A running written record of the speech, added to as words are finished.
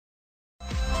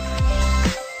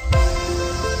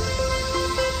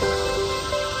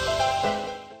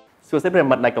សួស្តីប្រិយ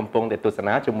មិត្តដែលកំពុងតែទស្ស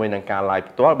នាជាមួយនឹងការ live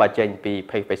ផ្ទាល់បើចេញពី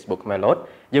page Facebook Khmerload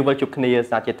យើងវិលជួបគ្នា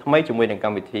សាជាថ្មីជាមួយនឹងក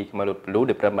ម្មវិធី Khmerload Blue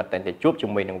ដែលប្រិយមិត្តតែងតែជួបជា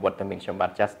មួយនឹងវត្តមានខ្ញុំបា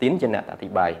ទ Justin ជាអ្នកអធិ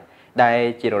ប្បាយដែល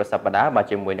ជារាល់សប្តាហ៍បើ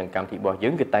ជាមួយនឹងកម្មវិធីរបស់យើ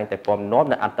ងគឺតែងតែពំនាំ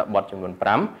នៅអត្ថបទចំនួន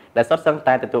5ដែលសុទ្ធសឹង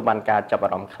តែទទួលបានការចាប់អា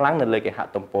រម្មណ៍ខ្លាំងនៅលើគេហ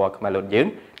ទំព័រ Khmerload យើង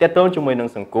ទាក់ទងជាមួយនឹង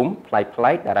សង្គមប្លែក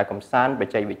ៗតារាកំសាន្តប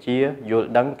ច្ចេកវិទ្យាយល់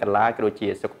ដឹងកលាក៏ដូចជា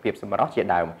សុខភាពសម្រស់ជា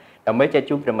ដើមដើម្បីចែក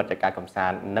ជូនប្រិយមិត្តចការកំសា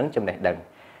ន្តនិងចំណេះដឹង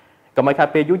ក៏មិនខាត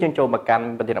ពេលយូរយើងចូលមកកាន់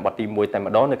ប្រធានបទទី1តែ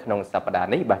ម្ដងនៅក្នុងសប្តា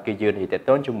ហ៍នេះបាទគឺយើងនិយាយ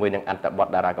ទៅជាមួយនឹងអត្ថបទ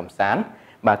តារាកំសាន្ត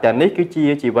បាទតែនេះគឺជា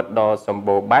ជីវិតដ៏សម្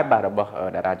បូរបែបបាទរបស់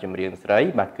តារាចម្រៀងស្រី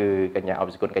បាទគឺកញ្ញាអប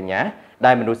សគុណកញ្ញា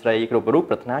ដែលមនុស្សស្រីគ្រប់រូប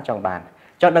ប្រាថ្នាចង់បាន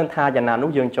ចង់ដឹងថាយ៉ាងណានោះ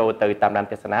យើងចូលទៅតាមដាន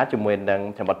ទស្សនាជាមួយនឹង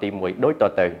អត្ថបទទី1ដូចត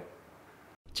ទៅ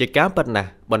ជាការប៉ັດណាស់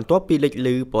បន្ទាប់ពីលេច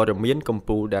ឮព័ត៌មានកម្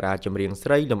ពុជាតារាចម្រៀងស្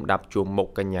រីលំដាប់ជួមមុខ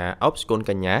កញ្ញាអបសគុណ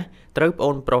កញ្ញាត្រូវប្អូ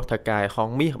នប្រុសថកែហង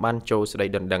មាសបានចូលស្ដី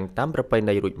ដណ្ដឹងតាមប្រពៃ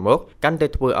ណីរួចមកកាន់តែ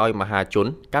ធ្វើឲ្យមហាជន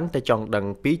កាន់តែចង់ដឹង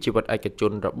ពីជីវិតឯកជ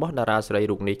នរបស់តារាស្រី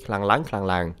រូបនេះខ្លាំងឡើង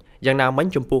យ៉ាងណាមិញ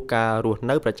ចំពោះការរស់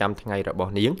នៅប្រចាំថ្ងៃរប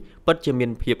ស់នាងពិតជាមា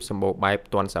នភាពសម្បូរបែប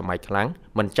ទាន់សម័យខ្លាំង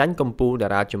មិនចាញ់កម្ពុជាតា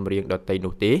រាចម្រៀងដទៃ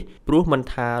នោះទេព្រោះមិន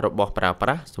ថារបស់ប្រើប្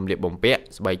រាស់សម្លៀកបំពាក់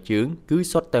ស្បែកជើងគឺ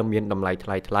សុទ្ធតែមានតម្លៃថ្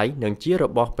លៃនិងជារ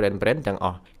បស់ brand ទាំងអ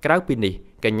ស់ក្រៅពីនេះ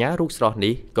កញ្ញារូបស្រស់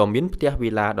នេះក៏មានផ្ទះវី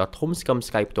ឡាដ៏ធំស្កឹម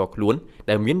ស្កៃផ្ទាល់ខ្លួន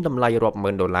ដែលមានតម្លៃរាប់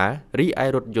ម៉ឺនដុល្លាររីឯ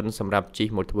រថយន្តសម្រាប់ជិះ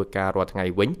មកធ្វើការរាល់ថ្ងៃ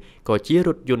វិញក៏ជារ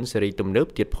ថយន្តស៊េរីទំនើប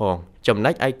ទៀតផងចំ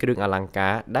ណែកឯគ្រឿងអលង្កា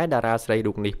រដែលតារាស្រី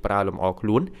រូបនេះប្រើលម្អខ្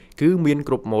លួនគឺមាន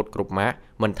គ្រប់ម៉ូដគ្រប់ម៉ាក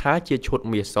មិនថាជាឈុត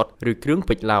មាសសុទ្ធឬគ្រឿង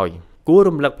ពេជ្រឡើយគួរ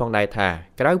រំលឹកផងដែរថា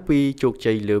ក្រៅពីជោគ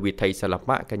ជ័យលើវិថីសិល្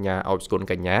បៈកញ្ញាអបសគុណ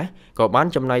កញ្ញាក៏បាន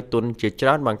ចំណាយទុនជាច្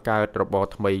រើនបង្កើតរបរ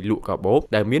ថ្មីលក់កាបូប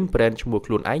ដែលមាន brand ឈ្មោះ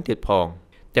ខ្លួនឯងទៀតផង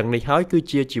ទាំងនេះហើយគឺ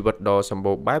ជាជីវិតដ៏សម្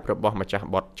បូរបែបរបស់ម្ចាស់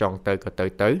បទចង់ទៅក៏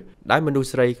ទៅដែលមនុស្ស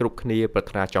ស្រីគ្រប់គ្នាប្រា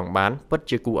ថ្នាចង់បានពិត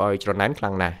ជាគួរឲ្យច្រណែនខ្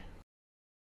លាំងណាស់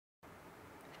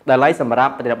ដែលឡៃសម្រា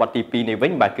ប់ប្រធានបទទី2នេះវិ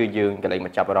ញបាទគឺយើងកន្លែងម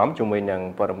កចាប់អារម្មណ៍ជាមួយនឹង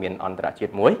ព័ត៌មានអន្តរជា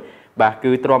តិមួយបាទ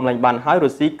គឺទ្រាំលែងបានហើយរុ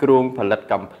ស្ស៊ីគ្រោងផលិត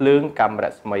កាំភ្លើងកាំរ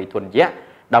ស្មីធនយៈ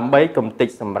ដើម្បីកំទេច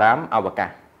សម្រាមអវកាស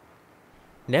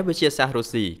អ្នកវិទ្យាសាស្ត្ររុ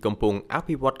ស្ស៊ីកំពុងអ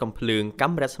ភិវឌ្ឍកាំភ្លើង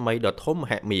កាំរស្មីដ៏ធំម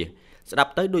ហិមាស្ដា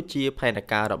ប់ទៅដូចជាផែន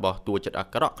ការរបស់តួចិត្តអា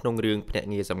ក្រក់ក្នុងរឿងភ្នាក់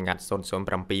ងារសម្ងាត់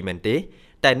007មែនទេ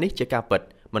តែនេះជាការពិត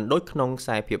មិនដូចក្នុងខ្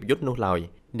សែភាពយន្តនោះឡើយ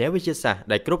អ្នកវិទ្យាសាស្ត្រ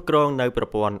ដែលគ្រប់គ្រងនៅប្រ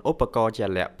ព័ន្ធឧបករណ៍ជា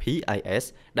ក់លាក់ PIS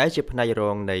ដែលជាផ្នែករ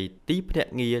ងនៃទីភ្នា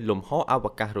ក់ងារលំហអវ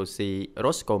កាសរុស្ស៊ី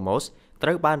Roscosmos ត្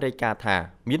រូវបានរាយការណ៍ថា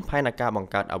មានផែនការប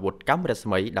ង្កើតអាវុធកាំរស្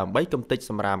មីដើម្បីកំទេច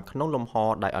សម្រាមក្នុងលំហ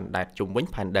ដែលអណ្ដែតជុំវិញ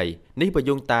ផែនដីនេះបើ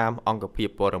យោងតាមអង្គភាព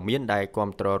ព័ត៌មានដែលគាំ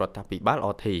ទ្ររដ្ឋាភិបាល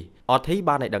RT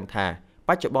បានឲ្យដឹងថាប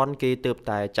ច្ចុប្បន្នគេទើប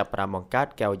តែចាប់ផ្ដើមបង្កើត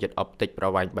កែវយឹតអុបទិកប្រ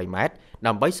វែង3ម៉ែត្រ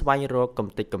ដើម្បីស្វែងរកកំ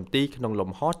ទេចកំទីក្នុង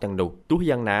លំហទាំងនោះទោះ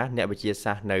យ៉ាងណាអ្នកវិទ្យា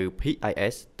សាស្ត្រនៅ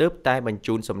PIS ទើបតែបញ្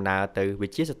ជូនសំណើទៅវិ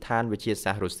ទ្យាស្ថានវិទ្យា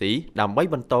សាស្ត្ររុស្ស៊ីដើម្បី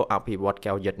បន្តអភិវឌ្ឍ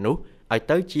កែវយឹតនោះឲ្យ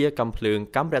ទៅជាកាំភ្លើង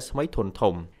កាំរស្មីធុន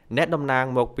ធំអ្នកតំណាង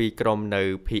មកពីក្រុមនៅ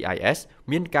PIS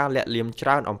មានការលាក់លៀមច្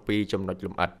រើនអំពីចំណុចល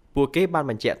ម្អិតពួកគេបាន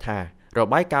បញ្ជាក់ថារ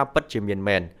បាយការណ៍ពិតជាមាន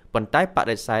មែនប៉ុន្តែប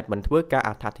ដិសេធមិនធ្វើការអ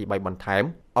ត្ថាធិប្បាយបន្ថែម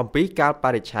អំពីកាលប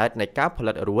រិច្ឆេទនៃការផ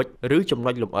លិតរួចឬចំ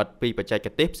ណុចលម្អិតពីបច្ចេក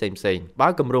ទេសផ្សេងៗបើ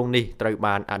គម្រោងនេះត្រូវ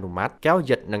បានអនុម័តកែវ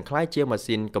យឹតនឹងក្លាយជាម៉ា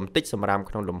ស៊ីនកំទេចសម្រាម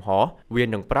ក្នុងលំហវា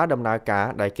នឹងប្រើដំណើរការ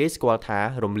ដែលគេស្គាល់ថា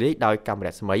រំលាយដោយកាំរ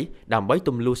ស្មីដើម្បីទ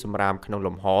ម្លុះសម្រាមក្នុង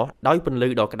លំហដោយពន្លឺ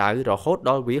ដ៏ក្តៅរហូត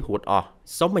ដល់វាហួតអស់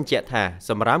សូមបញ្ជាក់ថា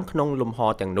សម្រាមក្នុងលំហ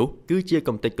ទាំងនោះគឺជា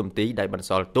កំទេចកំទីដែលបន្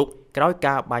សល់ទុកក្រោយ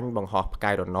ការបាញ់បង្ហោះផ្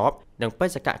កាយរណបនិងបេ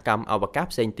សកកម្មអវកាស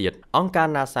ផ្សេងទៀតអង្គការ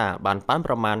NASA បានប៉ាន់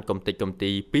ប្រមាណកំទេចកំ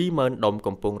ទី 20,000 ដុំ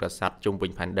កំពុងរសាត់ជុំវិ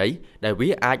ញផែនដីដែលវា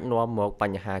អាចនាំមកប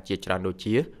ញ្ហាជាច្រើនដូច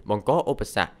ជាបង្កឧប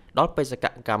សគ្គដល់បេសក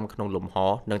កម្មក្នុងលំហ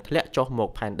និងធ្លាក់ចុះមក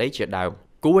ផែនដីជាដើម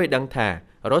គួរឲ្យដឹងថា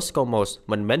Roscosmos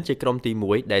មិនមែនជាក្រុមទី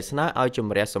1ដែលស្នើឲ្យជំ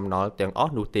រះសំណល់ទាំងអ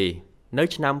ស់នោះទេនៅ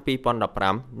ឆ្នាំ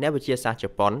2015អ្នកវិទ្យាសាស្ត្រជ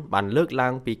ប៉ុនបានលើកឡើ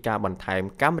ងពីការបន្ថែម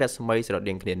កាំរស្មីស្រ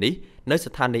ដៀងគ្នានេះនៅ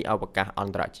ស្ថានីយ៍អវកាសអ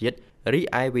ន្តរជាតិរី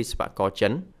ឯវិស្វករចិ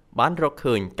នបានរក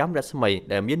ឃើញកាំរស្មី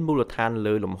ដែលមានមូលដ្ឋាន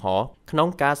លើលំហក្នុង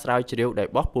ការស្រាវជ្រាវដោយ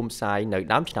បោះពុម្ពផ្សាយនៅ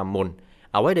ដើមឆ្នាំមុន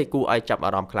អ្វីដែលគួរឲ្យចាប់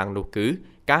អារម្មណ៍ខ្លាំងនោះគឺ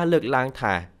ការលើកឡើង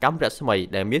ថាកាំរស្មី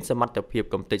ដែលមានសមត្ថភាព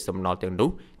កំទេចសំណល់ទាំងនោះ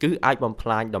គឺអាចបំផ្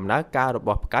លាញដំណើរការរប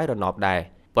ស់ផ្កាយរណបដែរ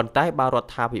ប៉ុន្តែបើរ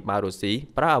ដ្ឋាភិបាលរុស្ស៊ី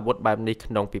ប្រើអាវុធបែបនេះ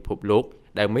ក្នុងពិភពលោក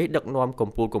ដែលមេដឹកនាំក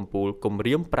ម្ពុជាគំ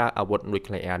រាមប្រើអាវុធនុយ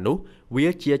ក្លេអ៊ែរនោះវា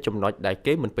ជាចំណុចដែល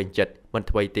គេមិនពេញចិត្តមិន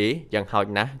ថ្មីទេយ៉ាងហោច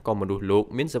ណាស់ក៏មនុស្សលោក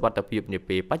មានសុវត្ថិភាពនា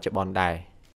ពេលបច្ចុប្បន្នដែរ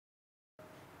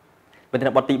ប្រធាន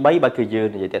បទទី3បាទគឺយើង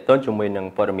និយាយតទៅជាមួយនឹង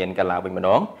ព័ត៌មានកីឡាវិញម្ដ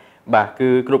ងបាទគឺ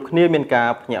គ្រប់គ្នាមានការ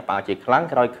ភ្ញាក់ផ្អើលជាខ្លាំង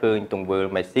ក្រោយឃើញទង្វើ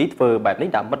Messi ធ្វើបែបនេះ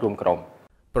ដាក់បិទរួមក្រុម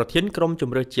ប្រធានក្រុមជ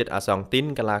ម្រើសជាតិអាសង់ទីន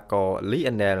កីឡាករ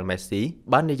Lionel Messi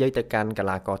បាននិយាយទៅកាន់កី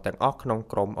ឡាករទាំងអស់ក្នុង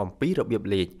ក្រុមអំពីរបៀប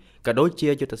លេងក៏ដូចជា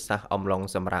យុទ្ធសាស្ត្រអំឡុង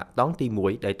សម្រាប់តង់ទី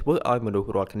1ដែលធ្វើឲ្យមនុស្ស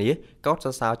រាល់គ្នាកោតស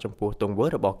រសើរចំពោះទង្វើ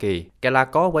របស់គេកីឡា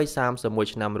ករវ័យ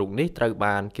31ឆ្នាំរូបនេះត្រូវ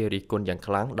បានគេរិះគន់យ៉ាង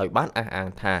ខ្លាំងដោយបានអះអាង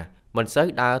ថាមិនសូវ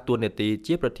ដើរតួនាទី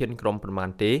ជាប្រធានក្រុមប្រមាណ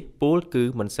ទេពលគឺ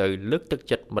មិនសូវលើកទឹក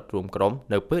ចិត្តមិត្តរួមក្រុម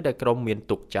នៅពេលដែលក្រុមមាន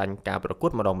ទុកចាញ់ការប្រកួ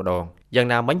តម្ដងយ៉ាង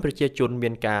ណាមិញប្រជាជនមា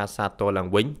នការសាទរឡើង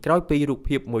វិញក្រោយពីរូប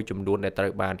ភាពមួយចំនួនដែលត្រូ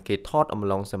វបានគេថតអំ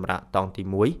ឡុងសម្រាប់តង់ទី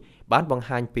1បានបង្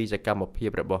ហាញពីសកម្មភាព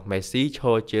របស់ Messi ឈ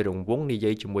រជារង្វង់និ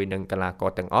យាយជាមួយនឹងកីឡាក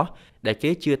រទាំងអស់ដែល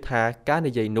គេជឿថាការ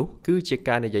និយាយនោះគឺជា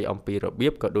ការនិយាយអំពីរបៀ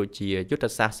បក៏ដូចជាយុទ្ធ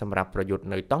សាស្ត្រសម្រាប់ប្រយុទ្ធ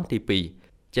នៅតង់ទី2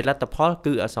ជាលទ្ធផល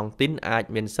គឺអាសង់ទីនអាច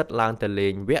មានសិទ្ធិឡើងទៅលេ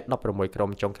ងវគ្គ16ក្រុម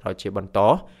ចុងក្រោយជាបន្ត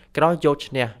ក្រោយយក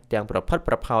ឈ្នះទាំងប្រផិត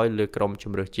ប្រផោយលើក្រុមជ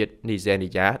ម្រើសជាតិនីហ្សេរី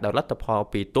យ៉ាដោយលទ្ធផល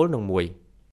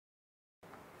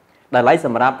2-1ដែលឡៃស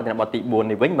ម្រាប់ប្រធានបទទី4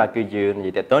នេះវិញបាទគឺយើងនិ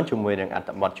យាយទៅជាមួយនឹងអត្ថ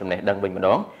បទចំណេះដឹងវិញម្ដ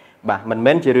ងបាទមិន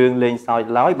មែនជារឿងលេងសើច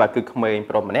ឡើយបាទគឺក្មេង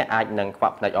ប្រុសម្នាក់អាចនឹងខ្វា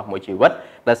ក់ភ្នែកអស់មួយជីវិត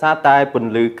ដោយសារតែព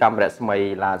ន្លឺកាំរស្មី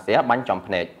ឡាស៊ែរបាញ់ចំ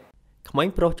ភ្នែកក្មេង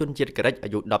ប្រុសជនជាតិក្រិចអា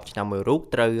យុ10ឆ្នាំមួយរូប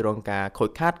ត្រូវរងការខូច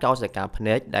ខាតកោសិកាភ្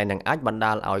នែកដែលនឹងអាចបណ្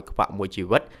ដាលឲ្យខ្វាក់មួយជី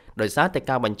វិតដោយសារតែ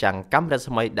ការបញ្ចាំងកាំរ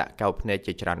ស្មីដាក់កោភ្នែក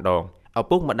ជាច្រើនដងឪ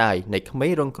ពុកម្ដាយនៃក្មេ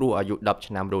ងរងគ្រោះអាយុ10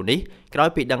ឆ្នាំរូបនេះក្រោយ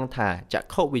ពីដឹងថាចក្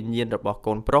ខុវិញ្ញាណរបស់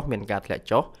កូនប្រុសមានការធ្លាក់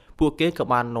ចុះពួកគេក៏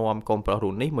បាននាំកូនប្រុសរូ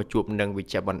បនេះមកជួបនឹងវិ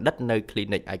ជ្ជបណ្ឌិតនៅគ្លី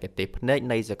និកឯកទេសភ្នែក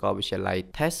នៃសាកលវិទ្យាល័យ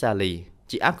Thessaly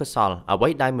ជាអកុសលអ្វី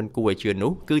ដែលមិនគួរឲ្យជឿ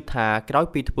នោះគឺថាក្រោយ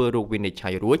ពីធ្វើរោគវិនិច្ឆ័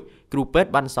យរួចគ្រូពេទ្យ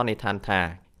បានសន្និដ្ឋានថា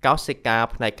កោសិកា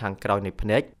ផ្នែកខាងក្រោយនៃភ្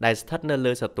នែកដែលស្ថិតនៅ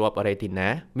លើស្រទាប់រ៉េទីណា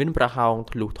មានប្រហោង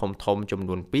ធ្លុះធំៗចំ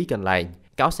នួន2កន្លែង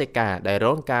កោសិកាដែលរ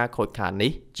ងការខូចខាត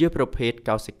នេះជាប្រភេទ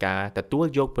កោសិកាទទួល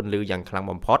យកពន្លឺយ៉ាងខ្លាំង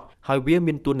បំផុតហើយវា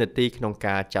មានតួនាទីក្នុង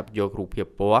ការចាប់យករូបភាព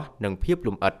ពណ៌និងភាពល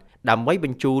ម្អិតដើម្បីប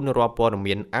ញ្ជូនរាល់ព័ត៌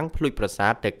មានអាំងភ្លួចប្រសា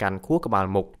ទទៅកាន់ខួរក្បាល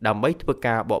មុខដើម្បីធ្វើ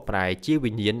ការបកប្រែជាវិ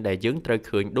ញ្ញាណដែលយើងត្រូវ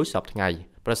ឃើញដូចសពថ្ងៃ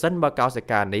ប្រសិនបើកោសិ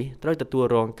កានេះត្រូវទទួល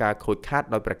រងការខូចខាត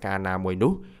ដោយប្រការណាមួយ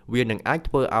នោះវានឹងអាច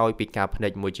ធ្វើឲ្យពិការភ្នែ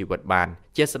កមួយជីវិតបាន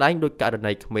ជាស្ដែងដោយករ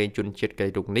ណីក្មេងជនជាតិក្រី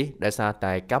រូបនេះដែលសារ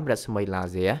តែកាំរស្មីឡា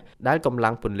ស៊ែរដែលកម្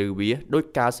លាំងពន្លឺវាដោយ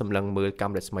ការសម្លឹងមើល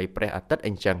កាំរស្មីព្រះអាទិត្យអ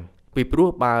ញ្ចឹងពីព្រោះ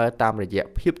បើតាមរយៈ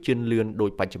ភាពជឿនលឿនដូ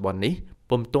ចបច្ចុប្បន្ននេះ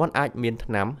ពុំទាន់អាចមាន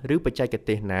ថ្នាំឬបច្ចេក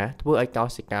ទេសណាធ្វើឲ្យកោ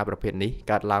សិកាប្រភេទនេះ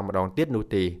កើតឡើងម្ដងទៀតនោះ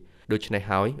ទេដូច្នេះ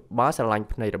ហើយបើស្រឡាញ់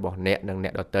ភ្នែករបស់អ្នកនិងអ្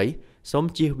នកដទៃសូម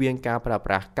ជៀសវាងការប្រើ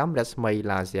ប្រាស់កាំរស្មី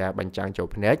ឡាស៊ែរបញ្ចាំងចូល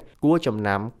ភ្នែកគួរចំ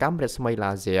ណាំកាំរស្មី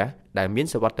ឡាស៊ែរដែលមាន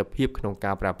សុវត្ថិភាពក្នុង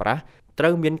ការប្រើប្រាស់ត្រូ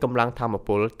វមានកម្លាំងថាមព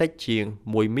លតិចជាង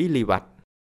1មីលីវ៉ាត់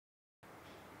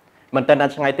មិនទាន់ដ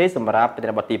ល់ថ្ងៃទេសម្រាប់ប្រធា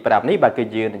នបទទី5នេះបាទគឺ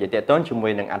យើងនិយាយទាក់ទងជាមួ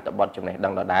យនឹងអត្ថបទចំណេះដឹ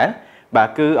ងដដែលបាទ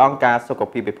គឺអង្គការសុខ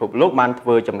ភាពពិភពលោកបានធ្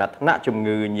វើចំណាត់ថ្នាក់ជំ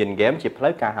ងឺញៀនហ្គេមជាផ្លូ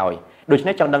វការហើយដូច្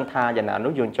នេះចង់ដឹងថាយ៉ាងណា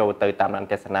នោះយើងចូលទៅតាមអន្ត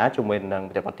រទេសនាជាមួយនឹង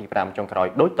ប្រធានបទទី5ចុងក្រោយ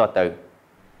ដូចតទៅ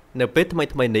នៅពេលថ្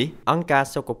មីនេះអង្គការ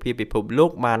សុខភាពពិភពលោ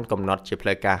កបានកំណត់ជាផ្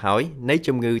លូវការហើយនៃ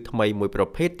ជំងឺថ្មីមួយប្រ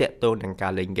ភេទទាក់ទងនឹងកា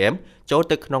រលេងហ្គេមចូល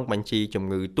ទៅក្នុងបញ្ជីជំ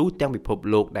ងឺទូទាំងពិភព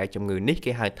លោកដែលជំងឺនេះ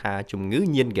គេហៅថាជំងឺ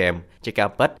ញៀនហ្គេមជាការ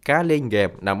ពិតការលេងហ្គេម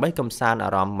ដើម្បីកម្សាន្តអា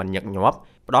រម្មណ៍មិនញឹកញាប់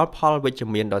ផ្ដល់ផលវិជ្ជ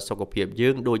មានដល់សុខភាពយើ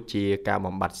ងដូចជាការ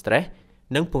បំបាត់ stress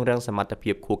និងពង្រឹងសមត្ថ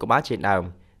ភាពខួរក្បាលជាដើម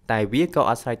តែវាក៏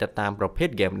អាស្រ័យទៅតាមប្រភេទ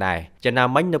ហ្គេមដែរចំណាំ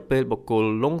មិញនៅពេលបុគ្គល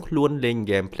លងខ្លួនលេងហ្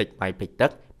គេមភ្លេចបាយភ្លេចទឹ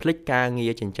កភ្លេចការងា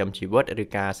រចិញ្ចឹមជីវិតឬ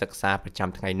ការសិក្សាប្រចាំ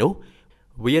ថ្ងៃនោះ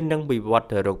វានឹងវិវត្ត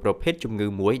ទៅរកប្រភេទជំងឺ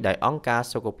មួយដែលអង្គការ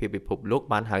សុខភាពពិភពលោក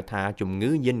បានហៅថាជំ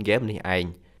ងឺញៀនហ្គេមនេះឯង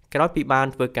ក្រោយពីបាន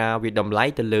ធ្វើការវិតម្លៃ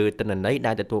ទៅលើទិន្នន័យ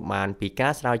ដែលទទួលបានពីកា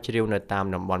រស្រាវជ្រាវនៅតាម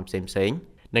តំបន់ផ្សេងៗ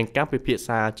និងការពិភាក្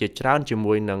សាជាច្រើនជា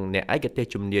មួយនឹងអ្នកឯកទេស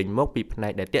ជំនាញមកពីផ្នែ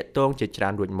កដែលតាក់ទងជាច្រើ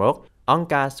នរួចមកអង្គ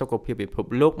ការសុខភាពពិភព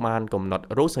លោកបានកំណត់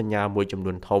រោគសញ្ញាមួយចំ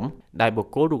នួនធំដែលបុ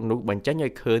គ្គលរូបនោះបញ្ចេញឲ្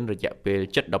យឃើញរយៈពេល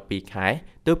ជិត12ខែ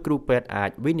ទើបគ្រូពេទ្យអាច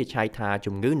វិនិច្ឆ័យថា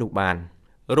ជំងឺនោះបាន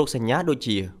រោគសញ្ញាដូច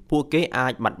ជាពួកគេអា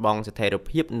ចបាត់បង់ស្ថិរ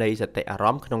ភាពនៃសតិអារ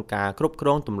ម្មណ៍ក្នុងការគ្រប់គ្រ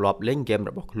ងទម្លាប់លេងហ្គេម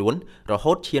របស់ខ្លួនរ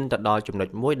ហូតឈានទៅដល់ចំណុច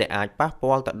មួយដែលអាចប៉ះ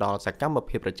ពាល់ទៅដល់សកម្ម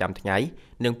ភាពប្រចាំថ្ងៃ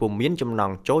និងពុំមានចំណ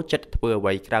ង់ចូលចិត្តធ្វើអ្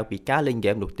វីក្រៅពីការលេងហ្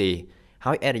គេមនោះទេ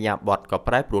ហើយអរិយាប័ត្រក៏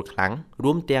ប្រែប្រួលខ្លាំង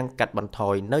រួមទាំងកាត់បន្ថ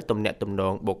យនៅទំនាក់ទំន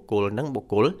ងបុគ្គលនិងបុ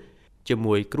គ្គលជា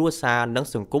មួយគ្រួសារនិង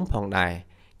សង្គមផងដែរ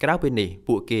ក្រៅពីនេះ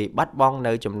ពួកគេបាត់បង់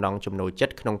នៅចំណង់ចំណូលចិ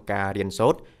ត្តក្នុងការរៀនសូ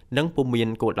ត្រនិងពុំមាន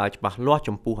គោលដៅច្បាស់លាស់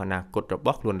ចំពោះអនាគតរប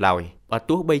ស់ខ្លួនឡើយបើ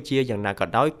ទោះបីជាយ៉ាងណាក៏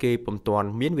ដោយគេពុំទាន់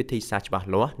មានវិធីសាស្ត្រច្បាស់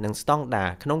លាស់និងស្តង់ដារ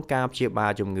ក្នុងការព្យាបា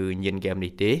លជំងឺញៀនហ្គេម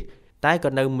នេះទេតែក៏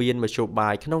នៅមានមធ្យោបា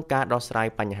យក្នុងការដោះស្រាយ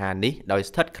បញ្ហានេះដោយ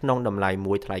ស្ថិតក្នុងតម្លៃ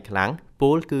មួយថ្លៃខ្លាំងព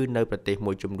លគឺនៅប្រទេស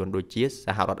មួយចំនួនដូចជាស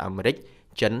ហរដ្ឋអាមេរិក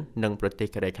ចិននិងប្រទេស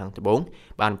កូរ៉េខាងត្បូង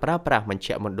បានប្រើប្រាស់មជ្ឈ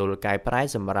មណ្ឌលកែប្រែ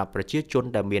សម្រាប់ប្រជាជន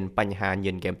ដែលមានបញ្ហា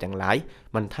ញៀនហ្គេមទាំងឡាយ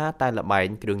មិនថាតែល្បែង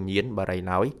គ្រឿងញៀនបារី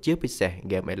ឡើយជាពិសេសហ្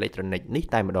គេមអេឡិចត្រូនិកនេះ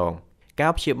តែម្ដង កា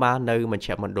រព្យាបាលនៅមជ្ឈ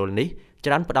មណ្ឌលនេះ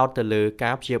ច្រើនផ្ដោតទៅលើ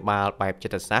ការព្យាបាលបែបចិ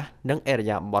ត្តសាស្ត្រនិងឥរិ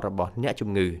យាបថរបស់អ្នកជំ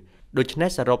ងឺដូច្នេះ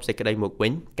សរុបសេចក្តីមកវិ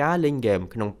ញការលេងហ្គេម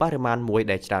ក្នុងបរិមាណមួយ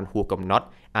ដែលច្រើនហួសកំណត់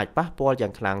អាចប៉ះពាល់យ៉ា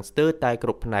ងខ្លាំងស្ទើរតែគ្រ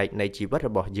ប់ផ្នែកនៃជីវិតរ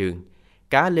បស់យើង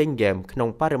ការលេងហ្គេមក្នុង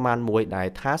បរិមាណមួយដែល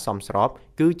ថាសមស្រប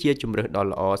គឺជាជម្រើសដ៏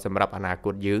ល្អសម្រាប់អនាគ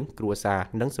តយើងគ្រួសារ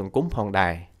និងសង្គមផងដែ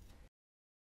រ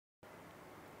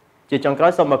ជាចុងក្រោ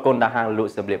យសូមអរគុណដល់ហាងល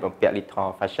ក់សម្លៀកបំពាក់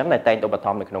Little Fashion ដែលតែងតែឧបត្ថ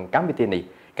ម្ភនៅក្នុងកម្មវិធីនេះ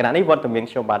គណៈនេះវត្តមាន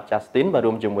ខ្ញុំបាទ Justin បាន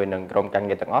រួមជាមួយនឹងក្រុមការ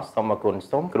ងារទាំងអស់សូមអរគុណ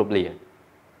សូមគោរពលា